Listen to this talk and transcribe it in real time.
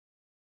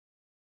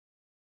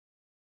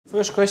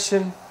First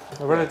question,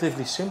 a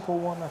relatively simple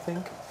one, I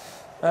think.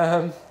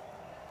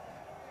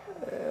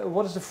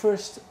 What is the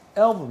first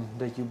album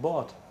that you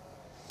bought?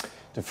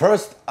 The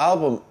first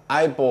album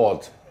I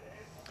bought,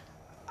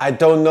 I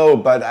don't know,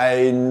 but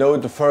I know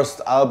the first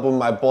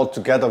album I bought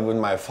together with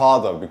my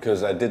father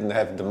because I didn't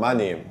have the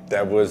money.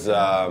 There was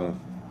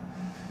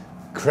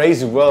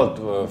Crazy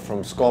World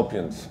from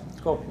Scorpions.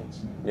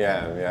 Scorpions.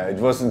 Yeah, it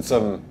wasn't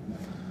some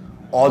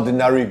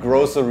ordinary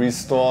grocery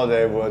store.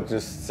 They were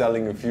just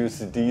selling a few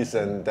CDs,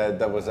 and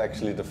that was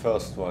actually the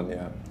first one,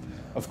 yeah.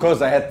 Of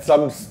course, I had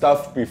some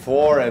stuff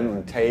before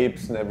and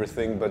tapes and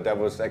everything, but that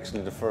was actually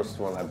the first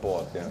one I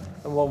bought, yeah.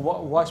 And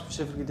why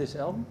specifically this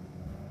album?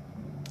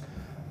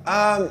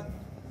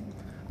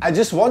 I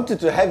just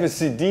wanted to have a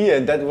CD,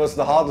 and that was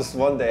the hardest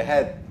one they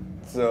had.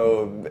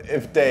 So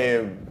if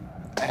they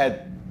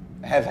had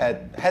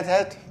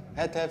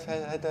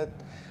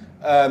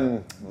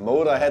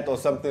Motorhead or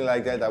something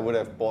like that, I would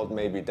have bought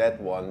maybe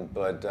that one.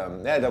 But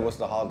yeah, that was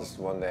the hardest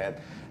one they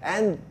had.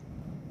 And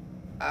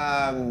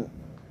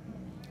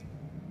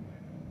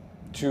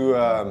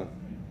to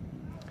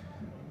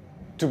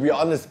be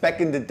honest,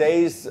 back in the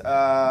days,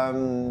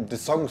 the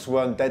songs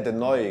weren't that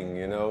annoying,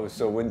 you know.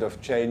 So Wind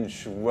of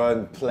Change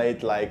weren't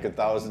played like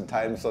 1,000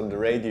 times on the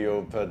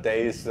radio per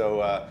day.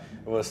 So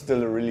it was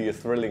still really a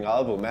thrilling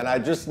album. And I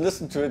just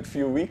listened to it a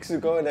few weeks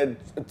ago, and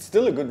it's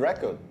still a good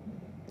record.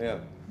 Yeah.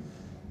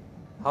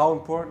 How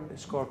important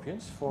is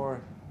Scorpions for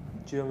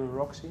German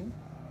rock scene?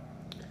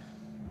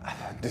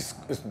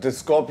 The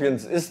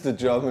Scorpions is the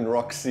German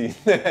rock scene.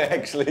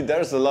 Actually,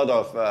 there's a lot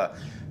of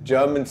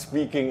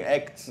German-speaking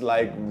acts,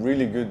 like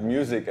really good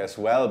music as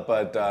well.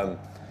 But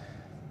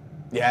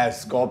yeah,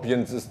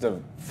 Scorpions is the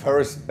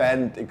first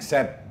band,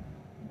 except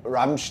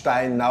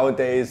Rammstein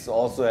nowadays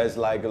also has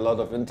like a lot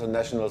of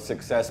international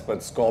success.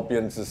 But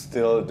Scorpions is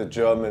still the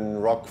German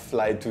rock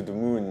flight to the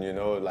moon. You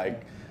know,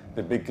 like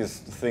the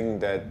biggest thing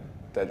that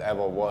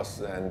ever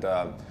was.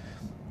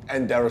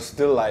 And they're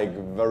still like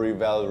very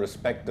well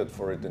respected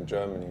for it in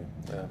Germany.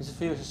 Yeah. Is it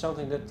for you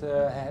something that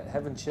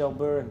Heaven Shall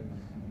Burn?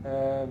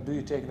 Do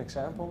you take an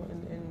example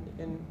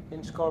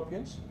in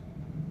Scorpions?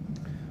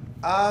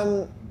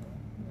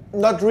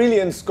 Not really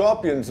in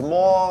Scorpions,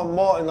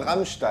 more in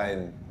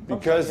Rammstein,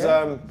 because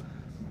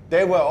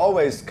they were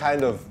always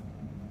kind of,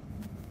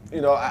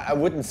 you know, I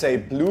wouldn't say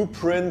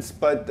blueprints,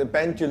 but the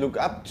band you look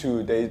up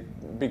to.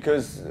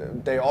 Because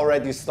they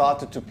already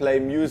started to play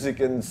music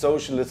in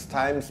socialist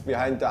times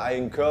behind the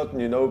Iron Curtain,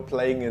 you know,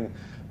 playing in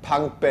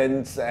punk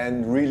bands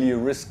and really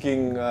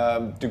risking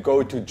to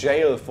go to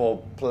jail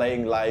for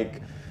playing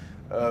like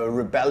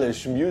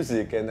rebellious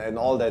music and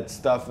all that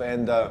stuff.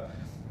 And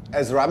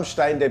as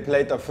Rammstein, they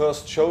played their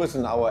first shows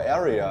in our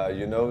area,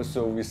 you know,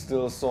 so we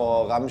still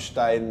saw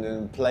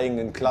Rammstein playing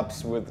in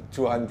clubs with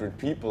 200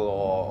 people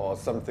or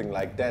something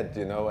like that,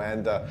 you know.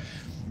 And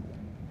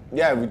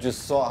yeah, we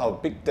just saw how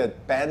big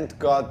that band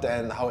got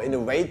and how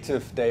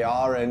innovative they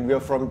are, and we're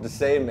from the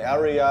same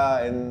area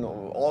and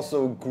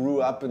also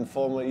grew up in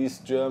former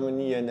East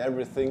Germany and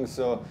everything,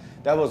 so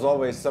that was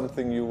always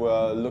something you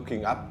were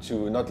looking up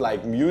to, not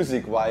like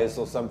music-wise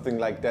or something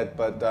like that,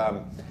 but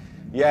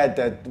yeah,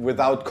 that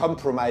without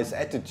compromise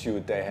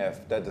attitude they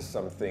have, that is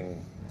something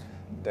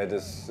that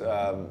is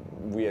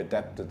we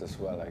adapted as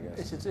well, I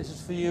guess. Is it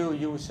for you,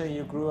 you were saying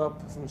you grew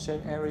up from the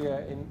same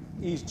area in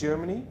East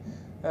Germany.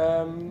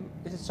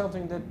 Is it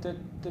something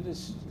that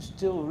is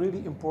still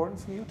really important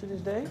for you to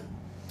this day?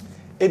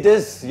 It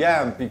is,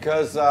 yeah,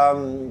 because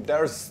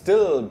there are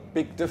still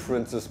big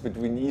differences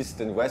between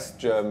East and West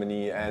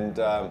Germany, and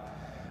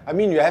I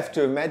mean, you have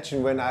to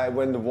imagine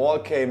when the wall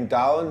came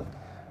down,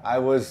 I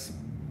was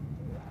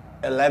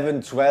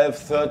 11, 12,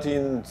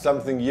 13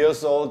 something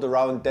years old,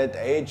 around that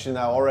age, and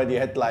I already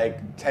had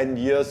like 10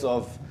 years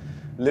of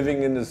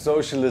living in the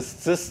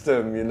socialist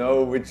system, you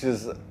know, which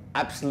is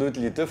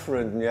absolutely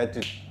different, and you had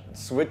to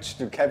switch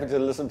to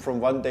capitalism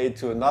from one day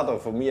to another.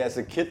 For me as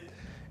a kid,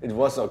 it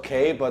was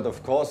okay, but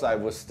of course I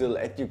was still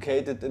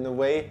educated in a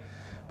way.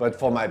 But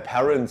for my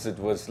parents, it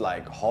was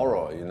like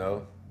horror, you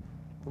know.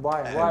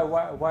 Why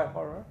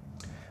horror?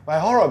 Why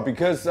horror?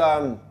 Because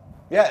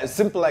yeah, a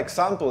simple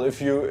example.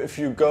 If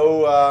you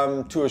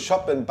go to a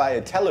shop and buy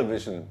a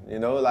television, you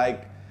know,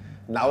 like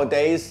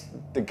nowadays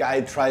the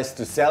guy tries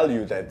to sell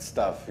you that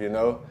stuff, you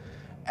know.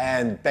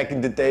 And back in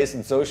the days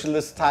in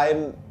socialist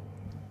time,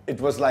 it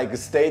was like a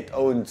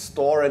state-owned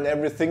store and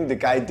everything. The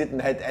guy didn't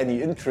have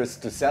any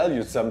interest to sell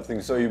you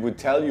something, so he would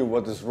tell you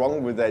what is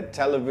wrong with that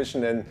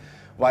television and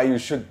why you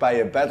should buy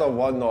a better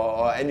one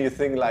or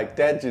anything like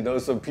that, you know.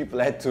 So people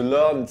had to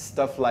learn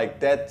stuff like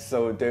that,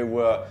 so they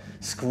were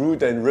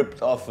screwed and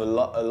ripped off a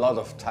lot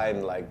of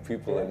time, like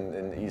people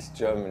in East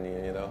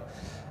Germany, you know.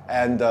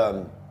 And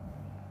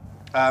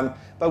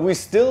but we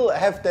still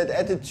have that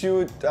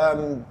attitude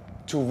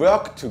to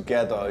work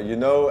together, you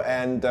know,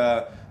 and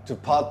to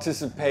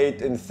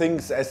participate in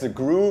things as a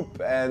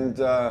group,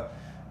 and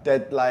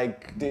that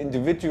like the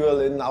individual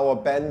in our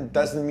band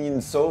doesn't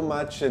mean so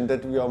much, and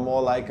that we are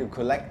more like a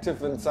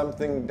collective and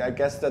something. I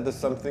guess that is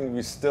something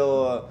we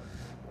still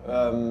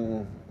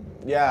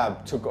yeah,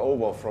 took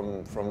over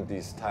from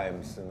these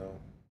times, you know.